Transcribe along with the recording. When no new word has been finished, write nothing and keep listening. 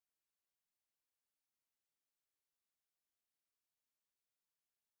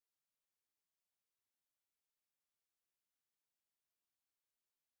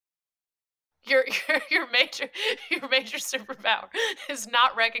Your your major superpower is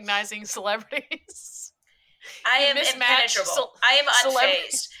not recognizing celebrities. I am impenetrable. I am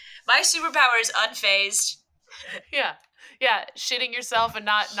unfazed. My superpower is unfazed. Yeah, shitting yourself and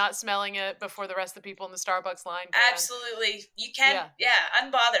not smelling it before the rest of the people in the Starbucks line can. Absolutely. You can,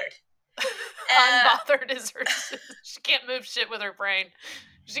 unbothered. Unbothered is her. She can't move shit with her brain.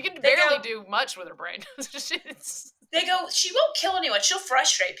 She can barely do much with her brain. They go, she won't kill anyone. She'll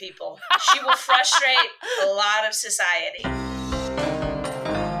frustrate people. She will frustrate a lot of society.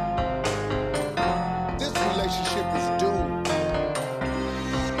 This relationship is doomed.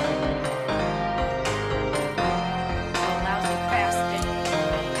 Lousy bastard.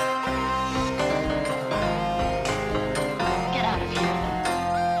 Get out of here.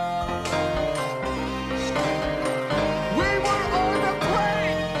 We were on the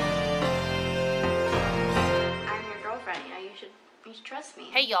plane! I'm your girlfriend. You should trust me.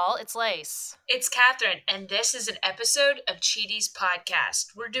 Hey y'all, it's Lace. It's Catherine, and this is an episode of Cheaties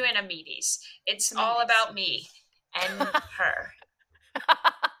Podcast. We're doing a meaties. It's all about me and her.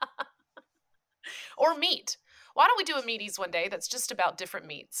 Or meat. Why don't we do a meaties one day that's just about different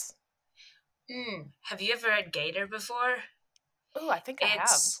meats? Have you ever had gator before? Ooh, I think I have.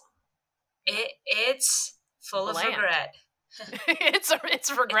 It's full of regret. It's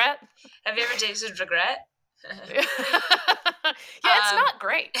regret. Have you ever tasted regret? Yeah, it's not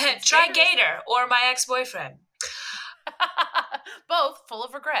great. Try gator or my ex-boyfriend. Both full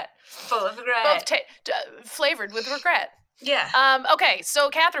of regret. Full of regret. Both flavored with regret. Yeah. Okay, so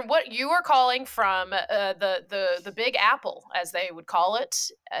Catherine, what you are calling from the Big Apple, as they would call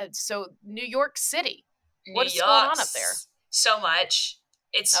it. So New York City. What's going on up there? So much.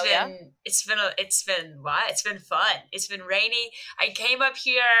 It's been fun. It's been rainy. I came up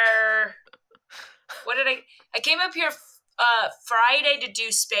here. I came up here Friday to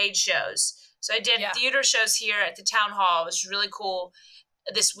do spade shows. So I did theater shows here at the town hall. It was really cool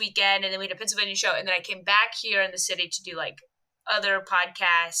this weekend. And then we had a Pennsylvania show. And then I came back here in the city to do like other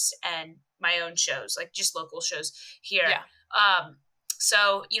podcasts and my own shows, like just local shows here. Yeah.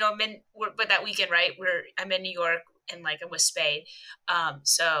 So, but that weekend, right, I'm in New York and like I'm with Spade.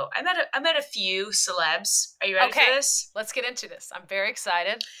 So I met a few celebs. Are you ready for this? Let's get into this. I'm very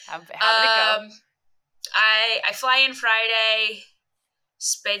excited. How did it go? I fly in Friday.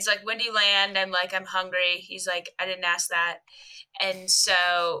 Spade's like, when do you land? I'm like, I'm hungry. He's like, I didn't ask that. And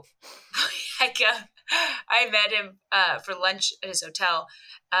so I met him for lunch at his hotel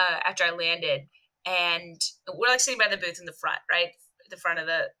after I landed. And we're like sitting by the booth in the front, right? The front of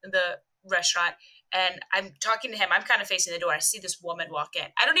the restaurant. And I'm talking to him. I'm kind of facing the door. I see this woman walk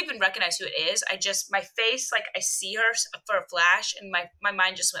in. I don't even recognize who it is. My face, like I see her for a flash and my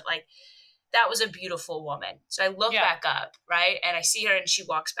mind just went like, that was a beautiful woman. So I look back up, right? And I see her and she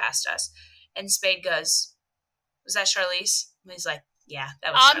walks past us. And Spade goes, was that Charlize? And he's like, yeah,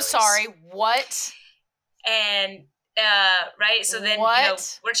 that was Charlize. I'm sorry, what? And, right? So then,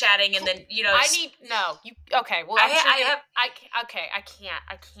 we're chatting and then, okay. Well, I can't.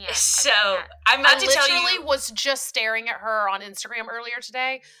 So I'm about to tell you. I literally was just staring at her on Instagram earlier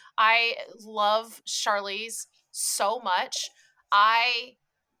today. I love Charlize so much. I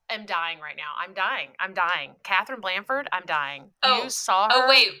am dying right now. I'm dying. Catherine Blanford, I'm dying. You saw her? Oh,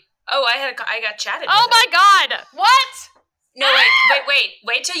 wait. Oh, I got chatted Oh with my God. What? No,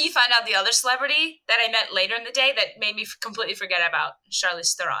 wait till you find out the other celebrity that I met later in the day that made me completely forget about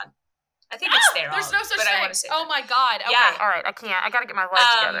Charlize Theron. I think it's Theron. There's no such thing. I want to say oh my God. Okay. Yeah. All right. I can't. I got to get my life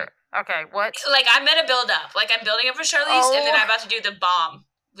together. Okay. What? Like I'm at a build up. Like I'm building up for Charlize and then I'm about to do the bomb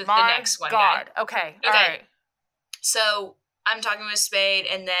with the next one. God. Okay. All right. So I'm talking with Spade,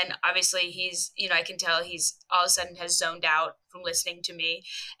 and then obviously he's, I can tell he's all of a sudden has zoned out from listening to me,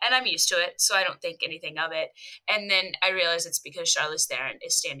 and I'm used to it, so I don't think anything of it. And then I realize it's because Charlize Theron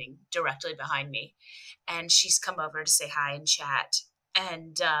is standing directly behind me, and she's come over to say hi and chat,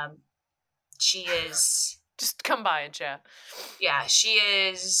 and she is... Just come by and chat. Yeah, she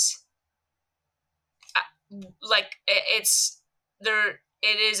is... it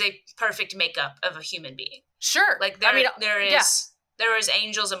is a perfect makeup of a human being. Sure. Like there is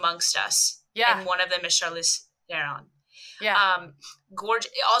angels amongst us. Yeah. And one of them is Charlize Theron. Yeah.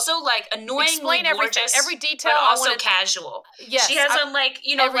 Gorgeous. Also like annoyingly gorgeous. Every detail. But also casual. Yes. She has on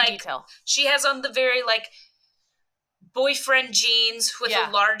every detail. She has on the very boyfriend jeans with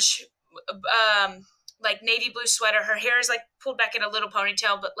a large navy blue sweater. Her hair is pulled back in a little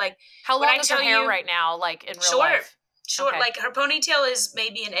ponytail, but how long is her hair right now? In real life? Short, Okay. like her ponytail is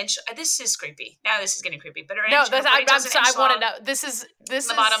maybe an inch. This is creepy. Now this is getting creepy. But her No, inch, her I ponytail's an inch want to long. know. This is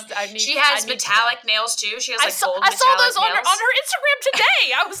The bottom. She has metallic nails too. She has gold I saw metallic those on nails. her Instagram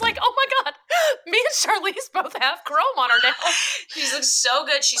today. I was like, oh my god, me and Charlize both have chrome on our nails. She looks so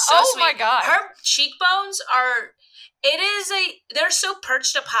good. She's so Oh sweet. my god, her cheekbones are. They're so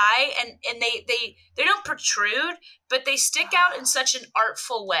perched up high, and they don't protrude, but they stick out in such an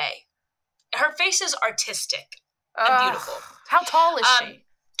artful way. Her face is artistic and beautiful. How tall is she?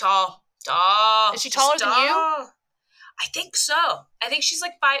 Tall. Is she taller than you? I think so. I think she's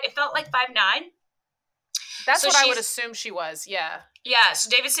like 5. It felt like 5'9". That's what I would assume she was. Yeah. Yeah. So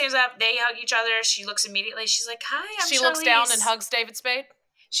David stands up. They hug each other. She looks immediately. She's like, "Hi, I'm She Charlize." looks down and hugs David Spade.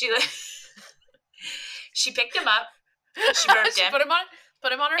 She picked him up. She burped him. Put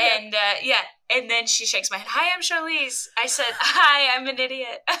him on her head. And and then she shakes my hand. "Hi, I'm Charlize." I said, "Hi, I'm an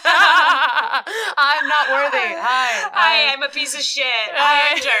idiot." I'm not worthy. Hi, I'm a piece of shit.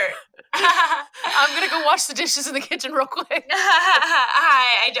 I'm dirt. I'm gonna go wash the dishes in the kitchen real quick.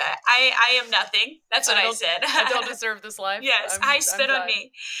 Hi, I am nothing. That's what I said. I don't deserve this life. Yes, spit on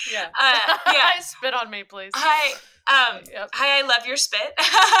me. Yeah. Yeah. Spit on me, please. Hi, Yep. hi, I love your spit.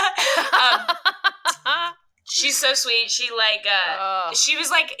 She's so sweet. She she was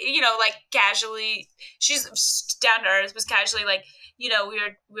like, like casually, she's down to earth, was casually like, we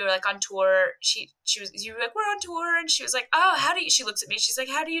were like on tour. You were like, we're on tour. And she was like, oh, she looks at me. She's like,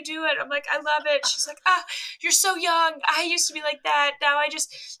 how do you do it? I'm like, I love it. She's like, you're so young. I used to be like that. Now I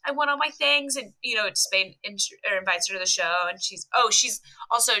want all my things. And, Spain invites her to the show. And she's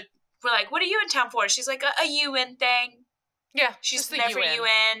also, we're like, what are you in town for? She's like, a UN thing. Yeah, she's there for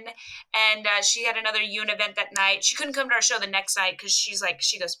UN, and she had another UN event that night. She couldn't come to our show the next night because she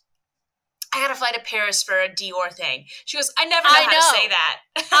goes, I gotta fly to Paris for a Dior thing. She goes, I never know how to say that.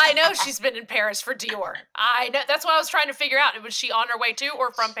 I know she's been in Paris for Dior. I know. That's what I was trying to figure out. Was she on her way to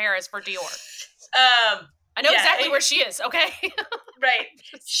or from Paris for Dior? I know exactly where she is. Okay, right.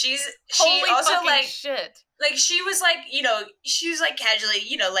 She also like shit. Like she was like, she was like casually,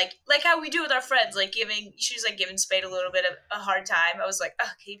 like how we do with our friends, like she was like giving Spade a little bit of a hard time. I was like,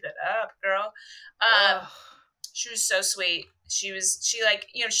 oh, keep it up, girl. She was so sweet. She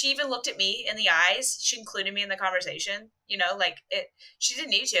even looked at me in the eyes. She included me in the conversation, she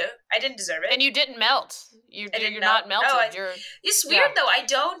didn't need to. I didn't deserve it. And you didn't melt. You're not melted. It's weird though.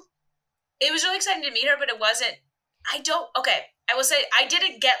 It was really exciting to meet her, but it wasn't, I will say I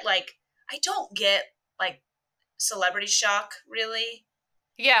don't get celebrity shock, really.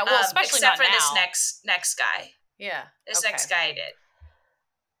 Yeah, well, especially except not for now. this next guy. Yeah, this next guy I did.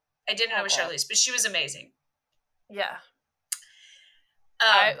 I didn't know it was Charlize, but she was amazing. Yeah.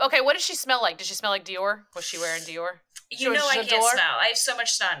 What did she smell like? Did she smell like Dior? Was she wearing Dior? I can't smell. I have so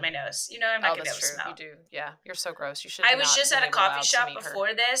much snot in my nose. I'm not gonna be able to smell. You do. Yeah, you're so gross. You should. I was just at a coffee shop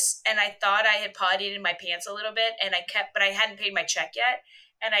before this, and I thought I had pottied in my pants a little bit, and but I hadn't paid my check yet.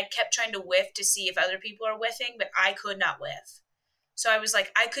 And I kept trying to whiff to see if other people are whiffing, but I could not whiff. So I was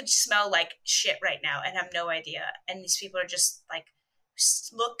like, I could smell like shit right now and have no idea. And these people are just like,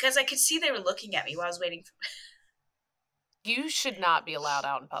 look, because I could see they were looking at me while I was waiting for. You should not be allowed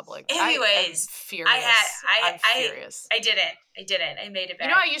out in public. Anyways, I'm furious. I'm furious. I didn't. I made it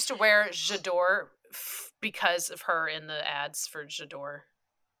back. I used to wear J'adore because of her in the ads for J'adore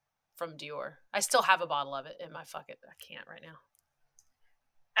from Dior. I still have a bottle of it in my I can't right now.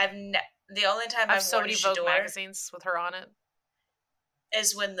 The only time I've so worn many J'adore Vogue magazines with her on it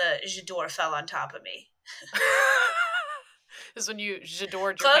is when the J'adore fell on top of me. Is when you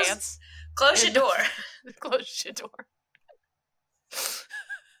J'adored your pants. Close your door. Close your door.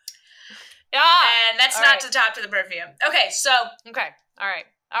 Yeah. And that's not to talk to the perfume. Okay, so. Okay, all right.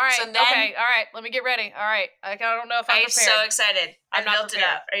 So then, all right. Let me get ready. All right. I don't know if I'm prepared. I'm so excited. I built it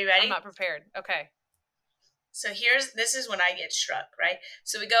up. Are you ready? I'm not prepared. Okay. So this is when I get struck, right?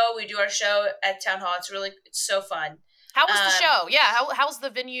 So we do our show at Town Hall. It's so fun. How was the show? Yeah, how's the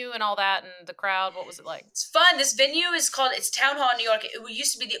venue and all that and the crowd? What was it like? It's fun. This venue is it's Town Hall in New York. It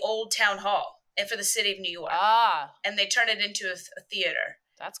used to be the old Town Hall and for the city of New York. And they turned it into a theater.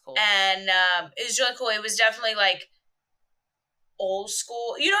 That's cool. And it was really cool. It was definitely like old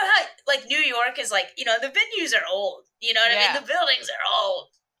school. You know how like New York is like, the venues are old. You know what I mean? The buildings are old.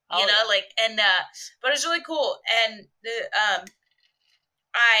 But it was really cool. And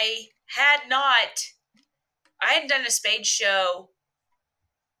I hadn't done a Spade show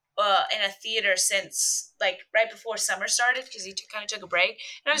in a theater since like right before summer started because he kind of took a break.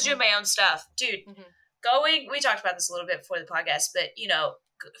 And I was doing my own stuff. Dude, we talked about this a little bit before the podcast, but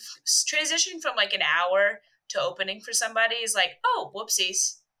transitioning from like an hour to opening for somebody is like, oh,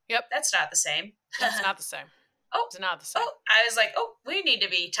 whoopsies. Yep. That's not the same. That's not the same. It's not the same. I was like, we need to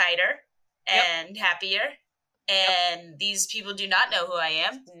be tighter and happier. And these people do not know who I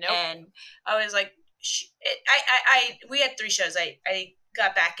am. Nope. And I was like, we had 3 shows. I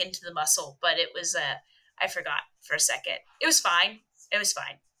got back into the muscle, but it was, I forgot for a second. It was fine.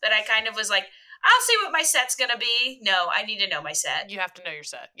 But I kind of was like, I'll see what my set's going to be. No, I need to know my set. You have to know your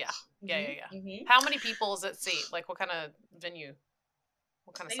set. Yeah. Yeah. Mm-hmm. How many people is it seat? Like, what kind of venue?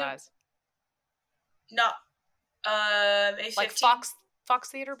 What kind of size? Not, maybe 15. Like Fox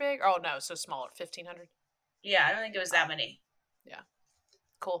Theater big? Oh, no. So smaller. 1,500? Yeah, I don't think it was that many. Yeah.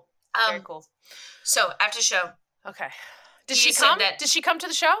 Cool. Very cool. So, after show. Okay. Did she come? Did she come to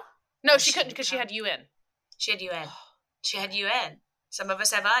the show? No, she couldn't because she had you in. She had you in. Some of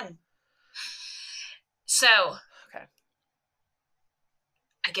us have un. So. Okay.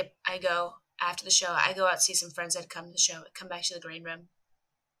 I go after the show. I go out to see some friends that had come to the show. I come back to the green room.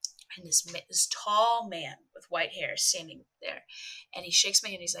 And this tall man with white hair standing there. And he shakes my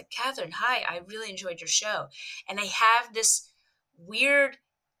hand. He's like, Catherine, hi. I really enjoyed your show. And I have this weird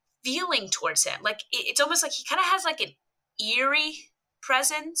feeling towards him. Like, it's almost like he kind of has like an eerie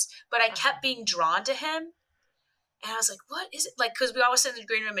presence, but I kept being drawn to him. And I was like, what is it? Like, because we always sit in the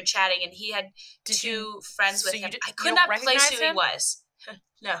green room and chatting, and he had 2 friends with him. I could not place who he was.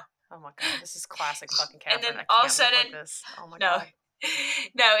 No. Oh my God. This is classic fucking Catherine. And then all of a sudden, like this. Oh my God.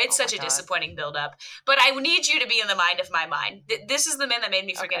 No, it's such a disappointing build-up. But I need you to be in the mind of my mind. This is the man that made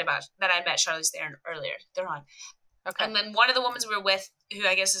me forget about that I met Charlize Theron earlier. They're on. Okay. And then one of the women we were with, who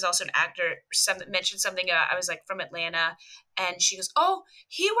I guess is also an actor, mentioned something about, I was like, from Atlanta. And she goes, oh,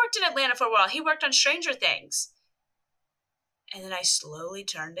 he worked in Atlanta for a while. He worked on Stranger Things. And then I slowly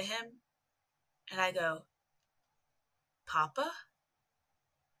turn to him and I go, Papa?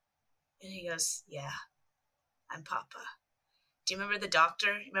 And he goes, yeah, I'm Papa. Do you remember the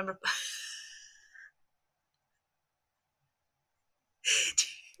doctor? Remember?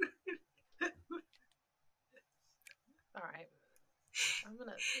 All right.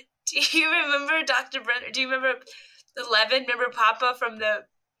 Do you remember Dr. Brenner? Do you remember 11? Remember Papa from the?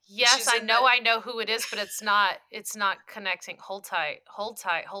 Yes, I know who it is, but it's not connecting. Hold tight.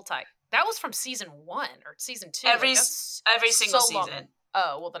 That was from season 1 or season 2. Every single season.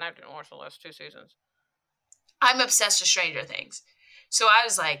 Oh, well then I didn't watch the last 2 seasons. I'm obsessed with Stranger Things. So I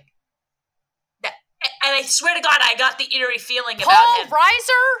was like, and I swear to God, I got the eerie feeling about him. Paul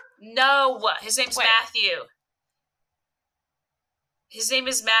Reiser? No, his name's Matthew. His name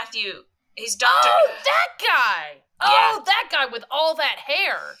is Matthew. He's Dr. Oh, that guy. Yeah. Oh, that guy with all that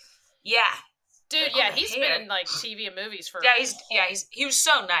hair. Yeah. Dude, yeah, he's been in like TV and movies for. Yeah, he was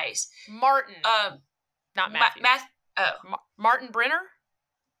so nice. Martin. Not Matthew. Martin Brenner?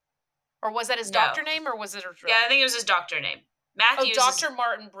 Or was that his doctor name, or was it? Yeah, I think it was his doctor name. Matthew. Oh, Dr.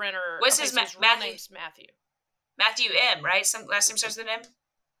 Martin Brenner. What's his real name's Matthew. Matthew M. Right? Some last name starts with an M.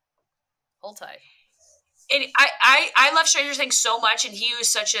 Hold tight. And I love Stranger Things so much, and he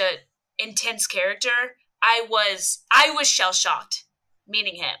was such a intense character. I was shell shocked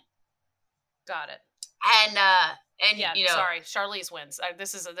meeting him. Got it. And yeah, you know, sorry, Charlize wins.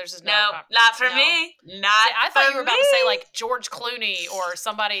 There's no, not for me. Not. See, I thought you were about to say like George Clooney or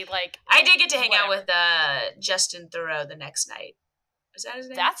somebody like. I did get to hang out with Justin Theroux the next night. Is that his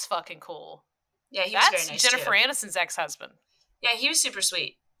name? That's fucking cool. Yeah, he was very nice. That's Jennifer Aniston's ex-husband. Yeah, he was super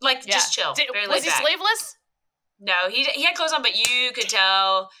sweet. Like just chill. Was he sleeveless? No, he had clothes on, but you could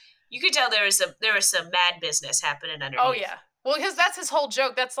tell there was some mad business happening underneath. Oh yeah. Well, because that's his whole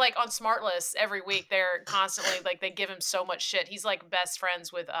joke. That's like on Smartless every week. They're constantly like they give him so much shit. He's like best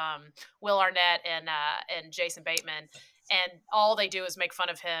friends with Will Arnett and Jason Bateman, and all they do is make fun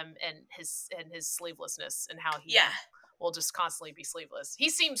of him and his sleevelessness and how he will just constantly be sleeveless. He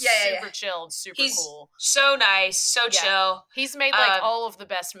seems super chill and super cool. So nice, so chill. He's made like all of the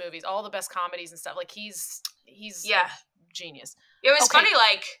best movies, all the best comedies and stuff. Like he's genius. It was funny,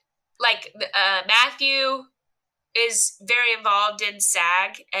 like Matthew is very involved in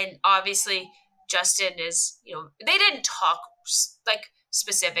SAG, and obviously Justin is, they didn't talk like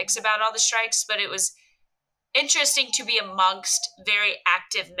specifics about all the strikes, but it was interesting to be amongst very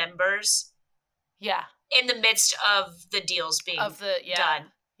active members. Yeah. In the midst of the deals being done.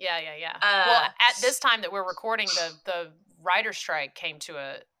 Yeah. Well, at this time that we're recording, the writer strike came to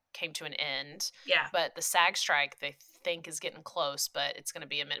an end. Yeah. But the SAG strike, they think is getting close, but it's going to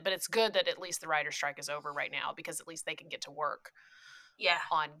be a minute. But it's good that at least the writer strike is over right now, because at least they can get to work. Yeah.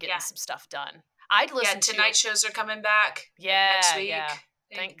 On getting some stuff done. I'd listen to tonight shows are coming back. Next week. Yeah.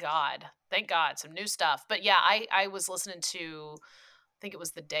 Thank God. Some new stuff. But yeah, I was listening to, I think it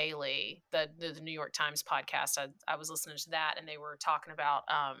was The Daily, the New York Times podcast. I was listening to that, and they were talking about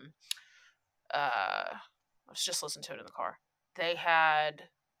I was just listening to it in the car. They had...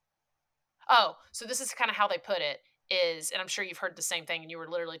 so this is kind of how they put it is, and I'm sure you've heard the same thing, and you were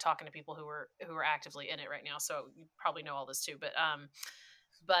literally talking to people who are actively in it right now, so you probably know all this too, but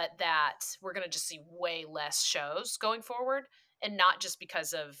that we're going to just see way less shows going forward, and not just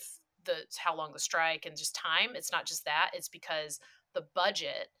because of how long the strike and just time. It's not just that. It's because the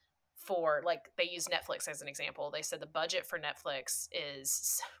budget for, like, they use Netflix as an example. They said the budget for Netflix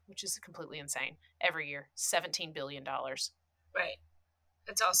is, which is completely insane, every year, $17 billion. Right.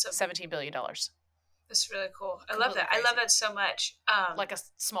 That's awesome. $17 billion. That's really cool. I love that. Crazy. I love that so much. Like a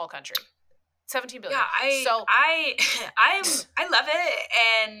small country. 17 billion. Yeah, I love it,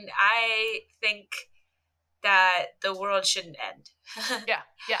 and I think that the world shouldn't end. Yeah.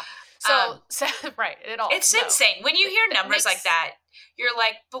 So right, it's insane when you hear numbers like that. You're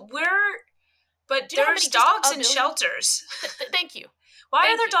like, but there's dogs in shelters. Thank you. Why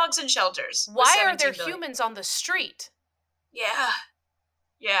are there dogs in shelters? Why are there humans on the street? Yeah.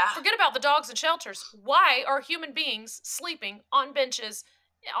 Forget about the dogs in shelters. Why are human beings sleeping on benches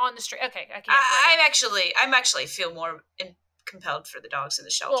on the street? Okay, I can't. I'm actually feel more compelled for the dogs in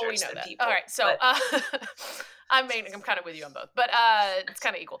the shelters than people. All right, so I'm kind of with you on both, but it's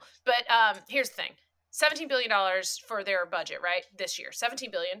kind of equal. But here's the thing: $17 billion for their budget, right? This year,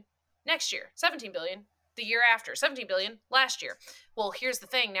 $17 billion. Next year, $17 billion. The year after, $17 billion. Last year. Well, here's the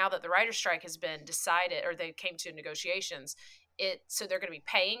thing: now that the writer's strike has been decided, or they came to negotiations, so they're going to be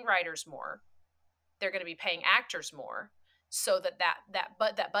paying writers more. They're going to be paying actors more, so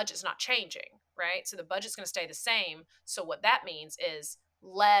that budget's not changing, right? So the budget's going to stay the same. So what that means is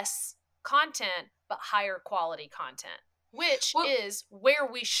less content, but higher quality content, which is where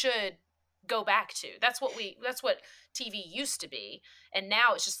we should go back to. That's what TV used to be, and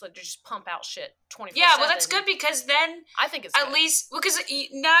now it's just like they just pump out shit 24/7. Yeah, well, that's good, because then I think it's at good. Least because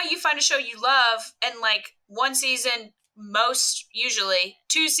now you find a show you love, and like one season, most usually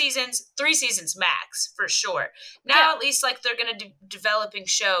 2 seasons, 3 seasons max for sure. Now at least like they're gonna developing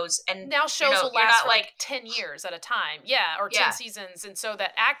shows, and now shows will last for like 10 years at a time, or 10 seasons, and so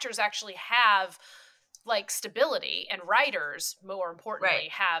that actors actually have like stability, and writers, more importantly,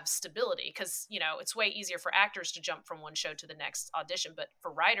 have stability, because it's way easier for actors to jump from one show to the next audition, but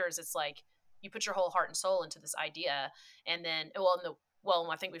for writers it's like you put your whole heart and soul into this idea, and then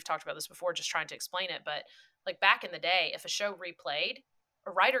I think we've talked about this before, just trying to explain it, but like back in the day, if a show replayed,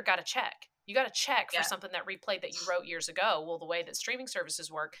 a writer got a check. You got a check for something that replayed that you wrote years ago. Well, the way that streaming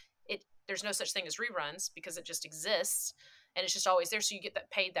services work, there's no such thing as reruns, because it just exists, and it's just always there, so you get that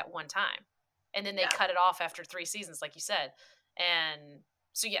paid that one time. And then they cut it off after 3 seasons, like you said. And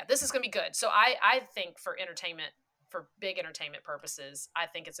so, this is going to be good. So I think for big entertainment purposes, I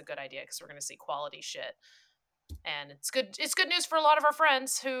think it's a good idea, because we're going to see quality shit. And it's good news for a lot of our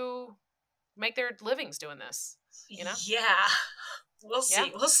friends who make their livings doing this, Yeah. We'll see.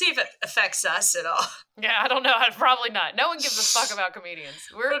 Yeah. We'll see if it affects us at all. Yeah, I don't know. Probably not. No one gives a fuck about comedians.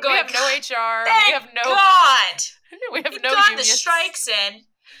 We have no HR. We have no God. We have no got unions. The strikes in.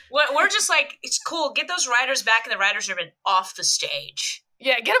 We're just like, it's cool. Get those writers back in the writers' room and off the stage.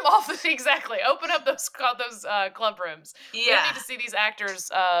 Yeah, get them off exactly. Open up those club rooms. Yeah. We don't need to see these actors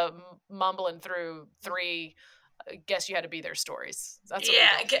mumbling through 3 guess you had to be there stories. That's what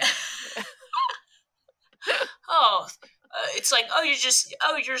it's like,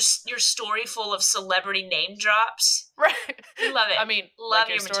 your story full of celebrity name drops. Right. Love it. I mean, love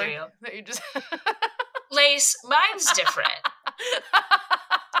like your material. That you just Lace, mine's different.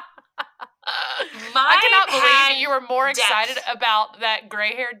 I cannot believe you were more excited about that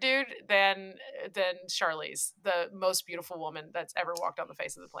gray-haired dude than Charlize, the most beautiful woman that's ever walked on the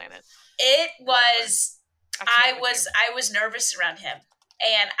face of the planet. It was. I was nervous around him,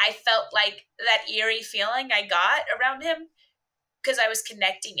 and I felt like that eerie feeling I got around him because I was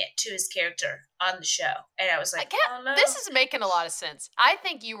connecting it to his character on the show, and I was like, "Oh no, this is making a lot of sense." I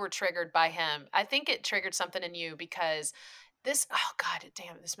think you were triggered by him. I think it triggered something in you because this. Oh God,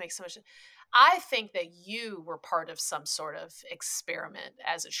 damn! This makes so much sense. I think that you were part of some sort of experiment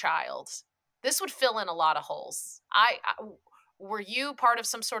as a child. This would fill in a lot of holes. Were you part of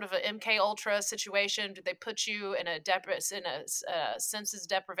some sort of an MK Ultra situation? Did they put you in a senses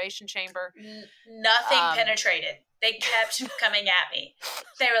deprivation chamber? Nothing penetrated. They kept coming at me.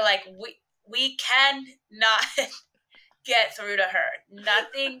 They were like, we cannot get through to her.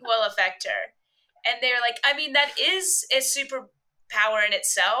 Nothing will affect her. And they were like, I mean, that is a superpower in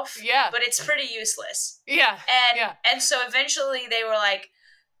itself. Yeah. But it's pretty useless. Yeah. And so eventually they were like,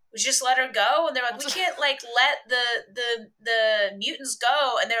 we just let her go, and they're like, we can't like let the mutants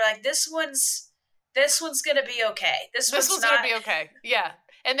go, and they're like, this one's gonna be okay. This one's gonna be okay. Yeah,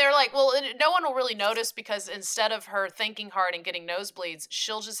 And they're like, well, no one will really notice because instead of her thinking hard and getting nosebleeds,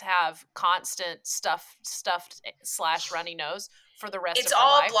 she'll just have constant stuffed / runny nose for the rest of her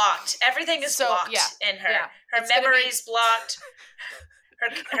life. It's all blocked. Everything is blocked in her. Yeah. Her memory's blocked.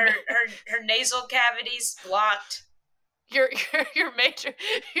 Her nasal cavities blocked. Your major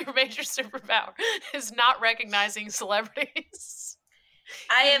superpower is not recognizing celebrities.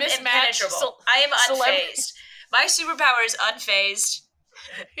 I am impenetrable. I am unfazed. My superpower is unfazed.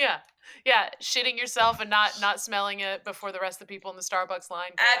 Yeah, shitting yourself and not smelling it before the rest of the people in the Starbucks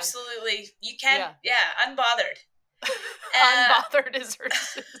line can. Absolutely. You can, unbothered. Unbothered is her.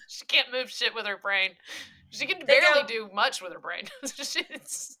 She can't move shit with her brain. She can barely do much with her brain.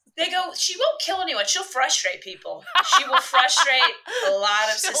 They go, she won't kill anyone. She'll frustrate people. She will frustrate a lot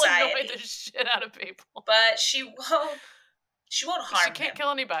of society. She'll annoy the shit out of people. But she won't harm them. She can't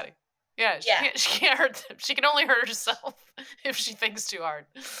kill anybody. Yeah, she can't hurt them. She can only hurt herself if she thinks too hard.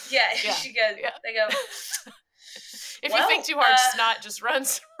 Yeah. She goes. Yeah. They go. If you think too hard, snot just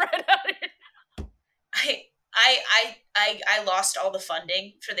runs right out of your. I lost all the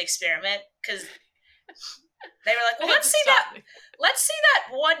funding for the experiment because they were like, well, let's see that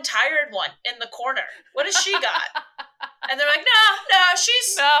one tired one in the corner. What has she got? And they're like, no,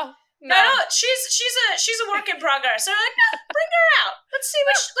 she's no, she's a work in progress. They're like, no, bring her out. Let's see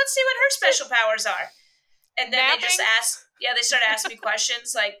what her special powers are. And then they just they started asking me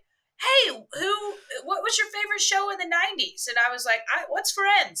questions like, hey, what was your favorite show in the 90s? And I was like, what's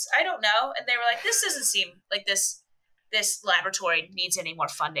Friends? I don't know. And they were like, this doesn't seem like this laboratory needs any more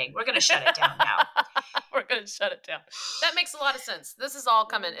funding. We're going to shut it down now. We're going to shut it down. That makes a lot of sense. This is all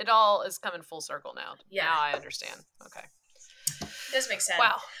coming. It all is coming full circle now. Yeah. Now I understand. Okay. It does make sense.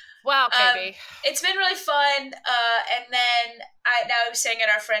 Wow, KB. It's been really fun. And then I was saying at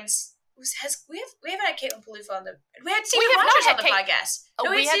our friends, we haven't had Caitlin Paloofa on we had Stephen Rogers on the podcast.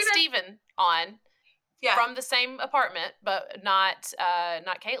 No, we had Stephen on from the same apartment, but not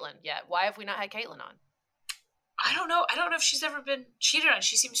Caitlin yet. Why have we not had Caitlin on? I don't know. I don't know if she's ever been cheated on.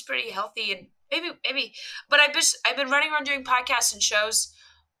 She seems pretty healthy and maybe. But I've been running around doing podcasts and shows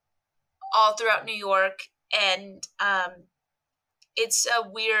all throughout New York, and it's a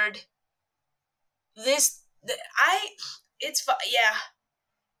weird.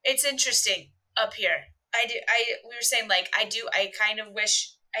 It's interesting up here. We were saying like I kind of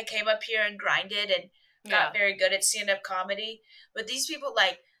wish I came up here and grinded and got very good at stand-up comedy. But these people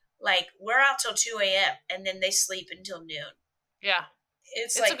like we're out till 2 a.m. and then they sleep until noon. Yeah.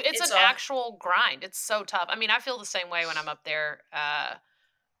 It's an actual grind. It's so tough. I mean, I feel the same way when I'm up there.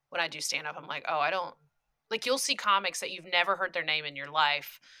 When I do stand-up, I'm like, oh, I don't like. You'll see comics that you've never heard their name in your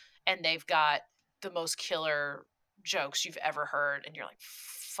life, and they've got the most killer jokes you've ever heard, and you're like,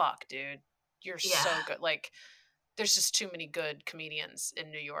 fuck, dude, you're so good. Like, there's just too many good comedians in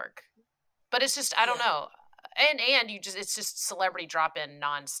New York. But it's just, I don't know. And it's just celebrity drop-in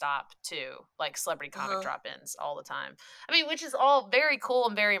nonstop too, like celebrity comic drop-ins all the time. I mean, which is all very cool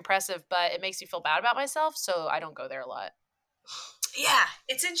and very impressive, but it makes me feel bad about myself, so I don't go there a lot. Yeah,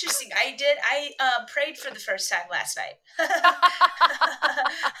 it's interesting. I prayed for the first time last night.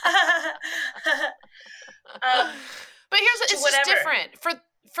 But it's just different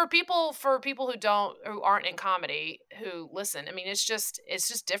for people who aren't in comedy who listen. I mean, it's just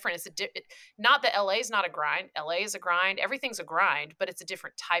different. Not that LA is not a grind. LA is a grind. Everything's a grind, but it's a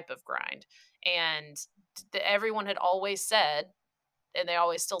different type of grind. And everyone had always said, and they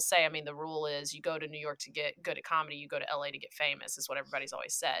always still say, I mean, the rule is you go to New York to get good at comedy, you go to LA to get famous, is what everybody's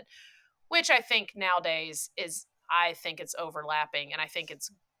always said, which I think nowadays I think it's overlapping, and I think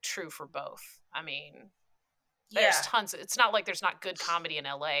it's true for both. I mean, there's tons. It's not like there's not good comedy in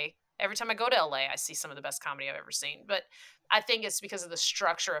LA. Every time I go to LA, I see some of the best comedy I've ever seen. But I think it's because of the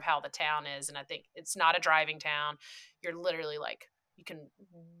structure of how the town is, and I think it's not a driving town. You're literally like, you can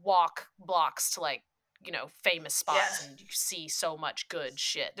walk blocks to like, famous spots, and you see so much good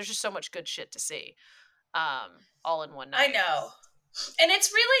shit. There's just so much good shit to see, all in one night. I know. And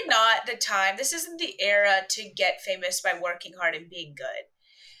it's really not the time. This isn't the era to get famous by working hard and being good.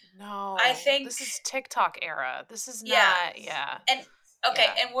 No, I think this is TikTok era. This is not, And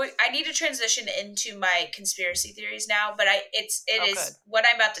I need to transition into my conspiracy theories now, but good. What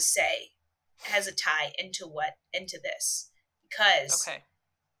I'm about to say has a tie into this because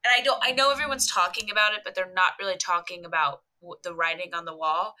and I know everyone's talking about it, but they're not really talking about the writing on the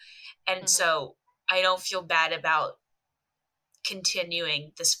wall. And so I don't feel bad about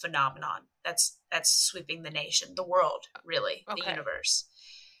continuing this phenomenon that's sweeping the nation, the world, really, the universe.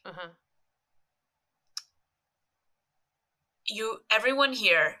 Everyone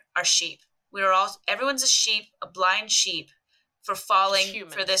here are sheep. Everyone's a sheep, a blind sheep, for falling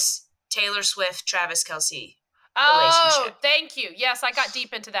for this Taylor Swift, Travis Kelce relationship. Oh, thank you. Yes, I got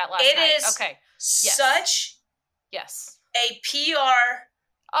deep into that last night. It is okay. such a PR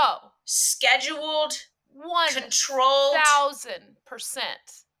scheduled 1,000%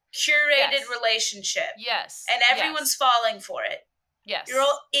 curated relationship. Yes. And everyone's falling for it. Yes. You're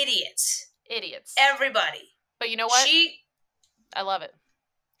all idiots. Everybody. But you know what? I love it.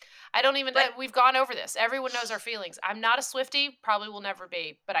 I don't even, we've gone over this. Everyone knows our feelings. I'm not a Swiftie, probably will never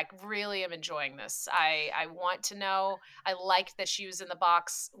be, but I really am enjoying this. I want to know. I liked that she was in the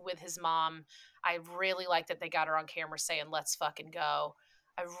box with his mom. I really like that they got her on camera saying, let's fucking go.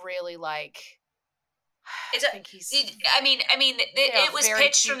 I really like, it was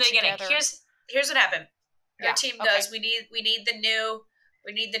pitched from the beginning. Together. Here's what happened. Our team goes, we need the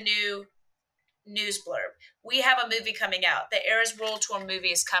new news blurb. We have a movie coming out. The Eras World Tour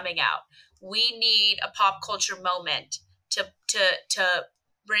movie is coming out. We need a pop culture moment to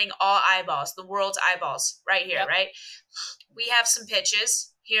bring all eyeballs, the world's eyeballs, right here, right? We have some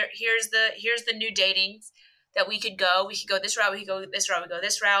pitches. Here's the new datings that we could go. We could go this route. We could go this route. We go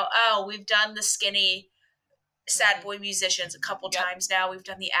this route. Oh, we've done the skinny sad boy musicians a couple times now. We've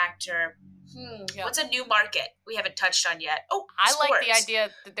done the actor. What's a new market we haven't touched on yet? Oh, I sports. like the idea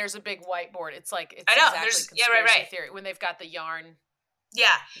that there's a big whiteboard. It's like I know exactly there's conspiracy theory when they've got the yarn.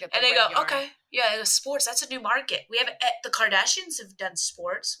 Yeah, and they go, yarn. okay, sports. That's a new market. We have the Kardashians have done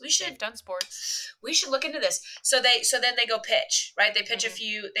sports. They've done sports. We should look into this. So then they go pitch, right? They pitch a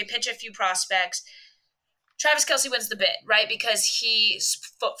few prospects. Travis Kelce wins the bid, right? Because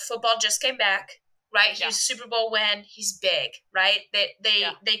football just came back. Right, he was a Super Bowl win. He's big, right?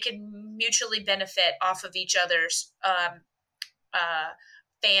 They can mutually benefit off of each other's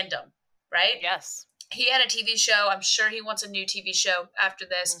fandom, right? Yes. He had a TV show. I'm sure he wants a new TV show after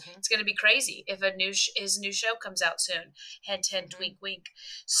this. Mm-hmm. It's going to be crazy if his new show comes out soon. Hint, hint, wink, wink.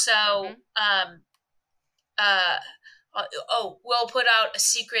 So, we'll put out a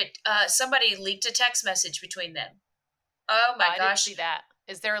secret. Somebody leaked a text message between them. Oh my gosh! I didn't see that.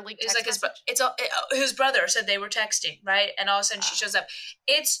 Is there a leaked text message? His brother said they were texting, right? And all of a sudden she shows up.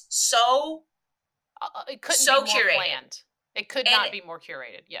 It's so it couldn't so be more curated. Planned. It could not be more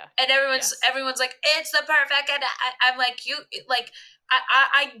curated. Yeah. And everyone's like, it's the perfect. And I'm like,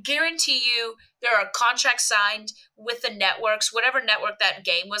 I guarantee you there are contracts signed with the networks, whatever network that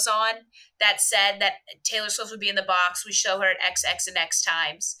game was on, that said that Taylor Swift would be in the box. We show her at X and X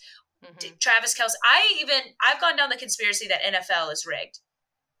times. Mm-hmm. Travis Kelce. I've gone down the conspiracy that NFL is rigged.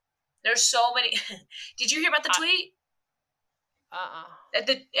 There's so many. Did you hear about the tweet?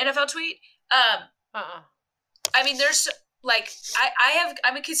 The NFL tweet? I mean, there's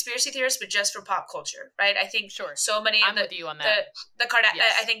I'm a conspiracy theorist, but just for pop culture, right? I think so many. I'm with you on that.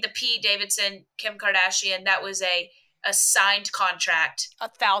 I think the Pete Davidson, Kim Kardashian, that was a signed contract.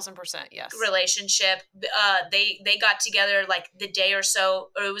 1,000%, yes. Relationship. They got together like the day or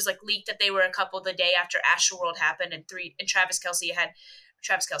so, or it was like leaked that they were a couple the day after Astroworld happened, and Travis Kelce.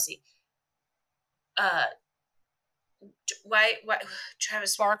 Why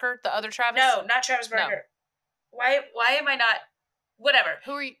Travis Barker, the other Travis? No, not Travis Barker. No. Why am I not? Whatever.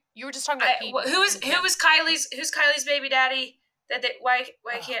 Who are you? You were just talking about Pete. Who's Kylie's baby daddy? Why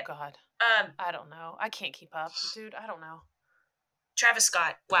can't? Oh God. I don't know. I can't keep up, dude. I don't know. Travis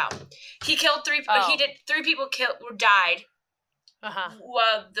Scott. Wow. He killed 3. He did 3 people died.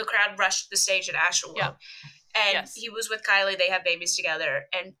 While the crowd rushed the stage at Astroworld. Yeah. And he was with Kylie. They have babies together,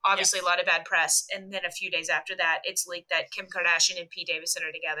 and obviously a lot of bad press. And then a few days after that, it's leaked that Kim Kardashian and Pete Davidson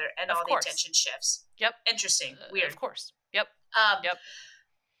are together, and the attention shifts. Yep. Interesting. Weird. Of course. Yep. Yep.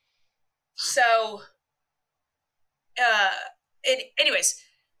 So, anyways,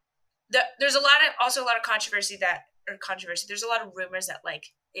 there's also a lot of controversy. There's a lot of rumors that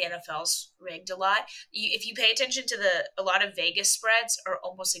the NFL's rigged a lot. If you pay attention to a lot of Vegas spreads are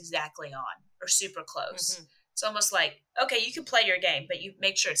almost exactly on or super close. Mm-hmm. It's almost like, okay, you can play your game, but you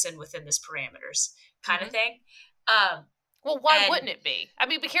make sure it's within this parameters kind of thing. Well, why wouldn't it be? I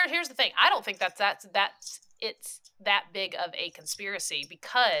mean, but here's the thing. I don't think it's that big of a conspiracy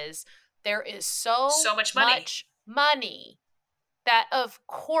because there is so much money that of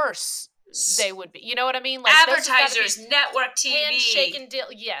course they would be. You know what I mean? Advertisers, network TV, handshake deal.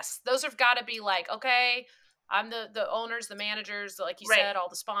 Yes, those have got to be okay. I'm the owners, the managers, like you said, all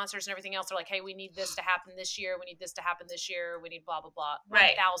the sponsors and everything else are like, hey, we need this to happen this year. We need this to happen this year. We need blah, blah, blah.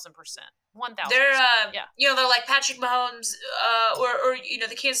 1,000%. 1,000%. They're like Patrick Mahomes, or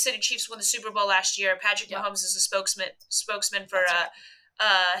the Kansas City Chiefs won the Super Bowl last year. Patrick Mahomes is a spokesman for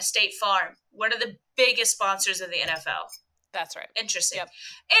State Farm, one of the biggest sponsors of the NFL. That's right. Interesting. Yep.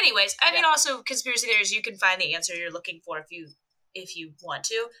 Anyways, I mean, also conspiracy theories, you can find the answer you're looking for if you if you want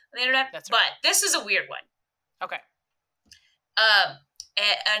to on the internet. That's right. But this is a weird one. Okay.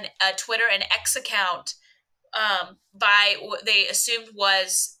 A Twitter and X account by what they assumed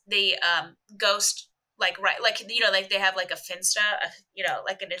was the ghost, like they have like a Finsta,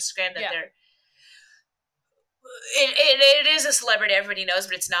 like an Instagram that they're. It is a celebrity everybody knows,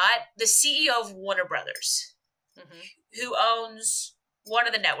 but it's not. The CEO of Warner Brothers, who owns one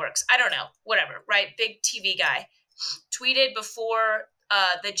of the networks, I don't know, whatever, right? Big TV guy, tweeted before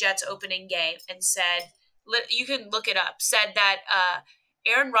the Jets opening game and said, you can look it up, said that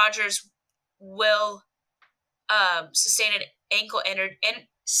Aaron Rodgers will sustain an ankle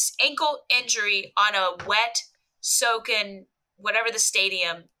injury on a wet, soaking, whatever the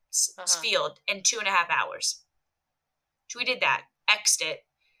stadium field in 2.5 hours. Tweeted that, X'd it.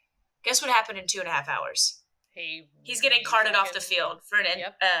 Guess what happened in 2.5 hours? He's getting carted off the field for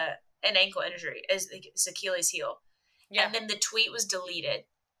an ankle injury, his Achilles heel. Yeah. And then the tweet was deleted,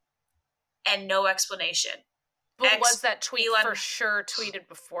 and no explanation. But was that tweet for sure tweeted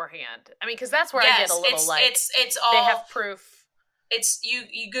beforehand? I mean, because that's where I get a little it's all, they have proof. It's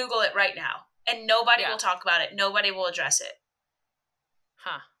you Google it right now, and nobody will talk about it. Nobody will address it.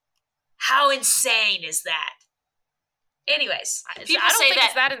 Huh? How insane is that? Anyways, people say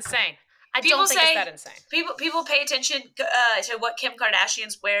it's that insane. I don't think it's that insane. People pay attention to what Kim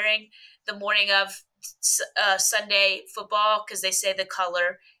Kardashian's wearing the morning of Sunday football because they say the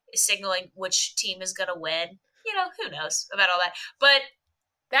color is signaling which team is going to win. Who knows about all that? But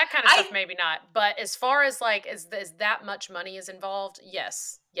that kind of stuff, maybe not. But as far as is that much money is involved,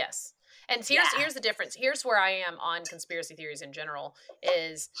 yes. And here's the difference. Here's where I am on conspiracy theories in general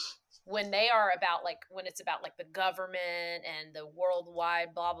is when they are about when it's about the government and the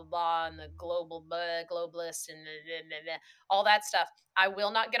worldwide blah blah blah and the global globalists and all that stuff. I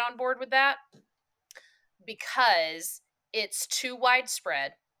will not get on board with that because it's too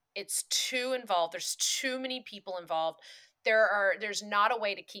widespread. It's too involved. There's too many people involved. There's not a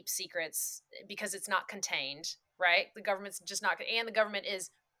way to keep secrets because it's not contained, right? The government's just not, and the government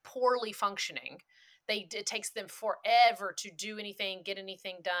is poorly functioning. It takes them forever to do anything, get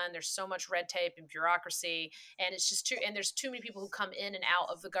anything done. There's so much red tape and bureaucracy, and it's just and there's too many people who come in and out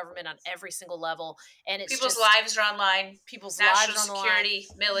of the government on every single level, and it's people's lives are online. National security,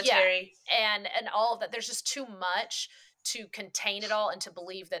 military, and all of that. There's just too much to contain it all and to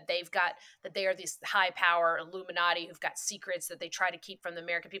believe that they are these high power Illuminati who've got secrets that they try to keep from the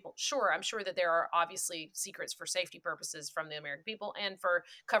American people. Sure, I'm sure that there are obviously secrets for safety purposes from the American people and for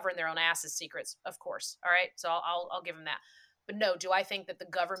covering their own asses secrets, of course. All right, so I'll give them that. But no, do I think that the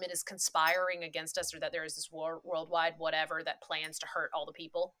government is conspiring against us or that there is this worldwide whatever that plans to hurt all the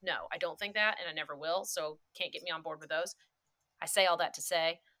people? No, I don't think that, and I never will, so can't get me on board with those. I say all that to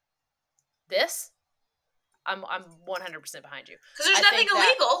say this, I'm 100% behind you. Because there's nothing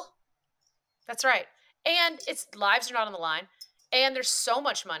illegal. That's right. And its lives are not on the line. And there's so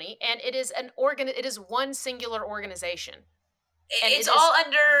much money. And it is it is one singular organization. And it's all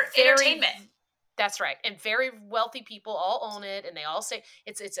under entertainment. That's right. And very wealthy people all own it. And they all say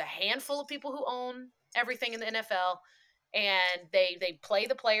it's a handful of people who own everything in the NFL. And they play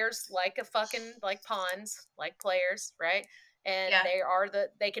the players like pawns, like players, right? And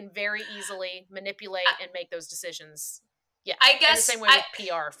they can very easily manipulate and make those decisions. Yeah, I guess the same way with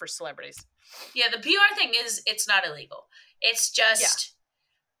PR for celebrities. Yeah, the PR thing is it's not illegal. It's just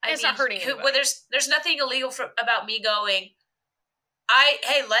it's not hurting anybody. Well, there's nothing illegal about me going.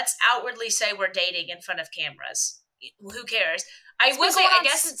 Let's outwardly say we're dating in front of cameras. Who cares? I will say, I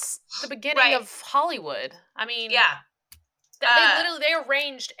guess it's the beginning of Hollywood. I mean, they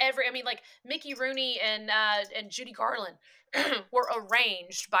arranged Mickey Rooney and Judy Garland were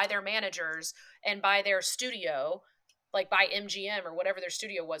arranged by their managers and by their studio, by MGM or whatever their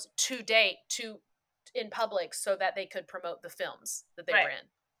studio was, to date in public so that they could promote the films that they were in.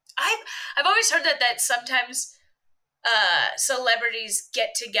 I've always heard that sometimes celebrities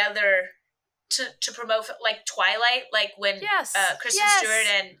get together to promote Twilight, when Kristen Stewart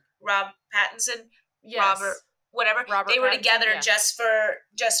and Rob Pattinson, Robert they were together just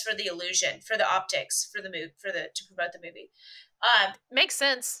for the illusion, for the optics, for the move, to promote the movie. Makes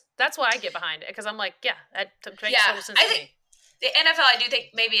sense. That's why I get behind it because I'm that makes total sense to me. The NFL, I do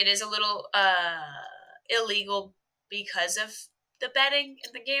think maybe it is a little illegal because of the betting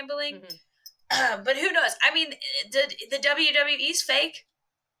and the gambling, but who knows? I mean, the WWE's fake.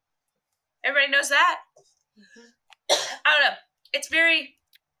 Everybody knows that. I don't know. It's very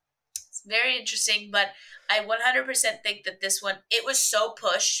interesting, but I 100% think that this one, it was so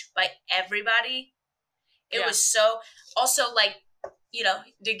pushed by everybody. It was so, also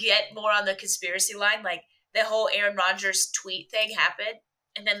to get more on the conspiracy line, the whole Aaron Rodgers tweet thing happened,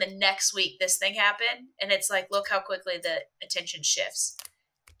 and then the next week this thing happened, and it's like, look how quickly the attention shifts.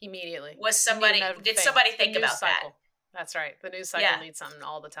 Immediately. Did somebody think about cycle. that? That's right. The news cycle needs something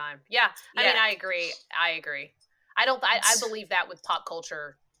all the time. Yeah. I mean, I agree. I believe that with pop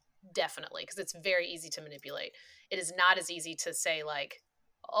culture, definitely, because it's very easy to manipulate. It is not as easy to say, like,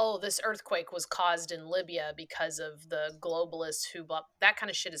 oh, this earthquake was caused in Libya because of the globalists who blah. That kind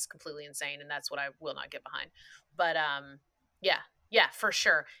of shit is completely insane, and that's what I will not get behind. But yeah, for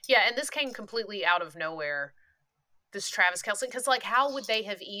sure. Yeah, and this came completely out of nowhere. This Travis Kelce, because like, how would they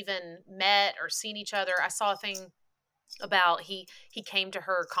have even met or seen each other? I saw a thing about he came to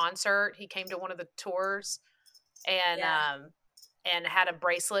her concert. He came to one of the tours, and had a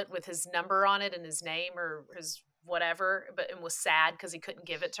bracelet with his number on it and his name or his whatever, and was sad because he couldn't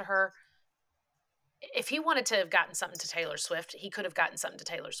give it to her. If he wanted to have gotten something to Taylor Swift, he could have gotten something to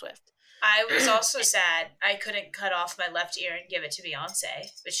Taylor Swift. I was also sad I couldn't cut off my left ear and give it to Beyonce,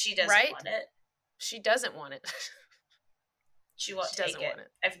 but she doesn't want it. She doesn't want it. She won't take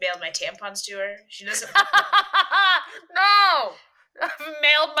it. I've mailed my tampons to her. She doesn't want it. No! I've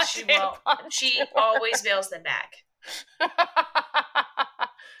mailed my tampons. She always mails them back.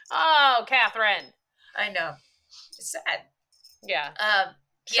 Oh, Catherine. I know. It's sad. Yeah.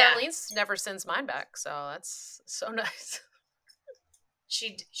 Charlene's never sends mine back, so that's so nice.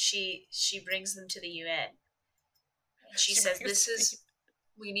 She brings them to the UN. And she says,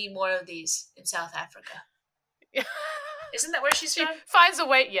 we need more of these in South Africa. Isn't that where she's from? Finds a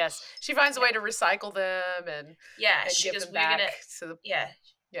way, yes. She finds a way to recycle them and she give goes, them back. Yeah.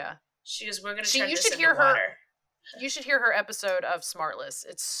 She goes, we're going to turn this into water. You should hear her episode of Smartless.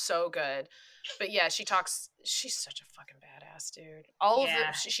 It's so good. But yeah, she's such a fucking badass, dude. All of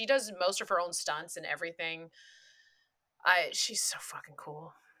them, she does most of her own stunts and everything. She's so fucking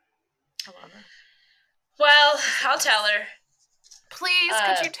cool. I love her. Well, I'll tell her. Please,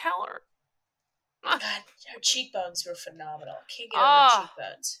 could you tell her? God, her cheekbones were phenomenal. Can't get over her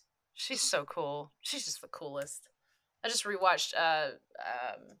cheekbones. She's so cool. She's just the coolest. I just rewatched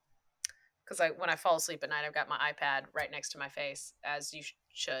because when I fall asleep at night, I've got my iPad right next to my face, as you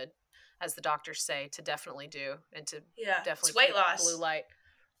should, as the doctors say to definitely do, and to definitely it's weight loss, blue light.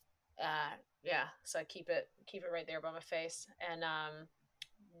 So I keep it right there by my face, and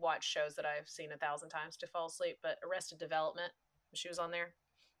watch shows that I've seen 1,000 times to fall asleep. But Arrested Development, she was on there.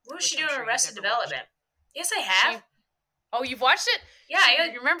 What was she doing in Arrested Development? Yes, I have. You've watched it? Yeah,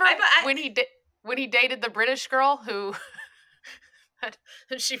 you remember when he dated the British girl who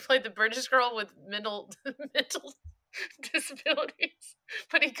she played the British girl with mental disabilities,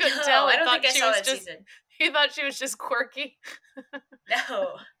 but he couldn't tell. I don't think I saw that season. He thought she was just quirky.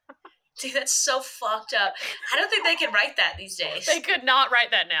 No. Dude, that's so fucked up. I don't think they can write that these days. They could not write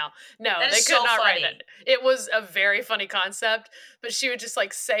that now. No, they could not write that. It was a very funny concept, but she would just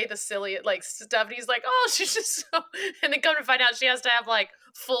like say the silly like stuff, and he's like, "Oh, she's just so," and then come to find out she has to have like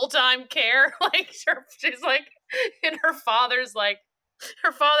full-time care. Like she's like, and her father has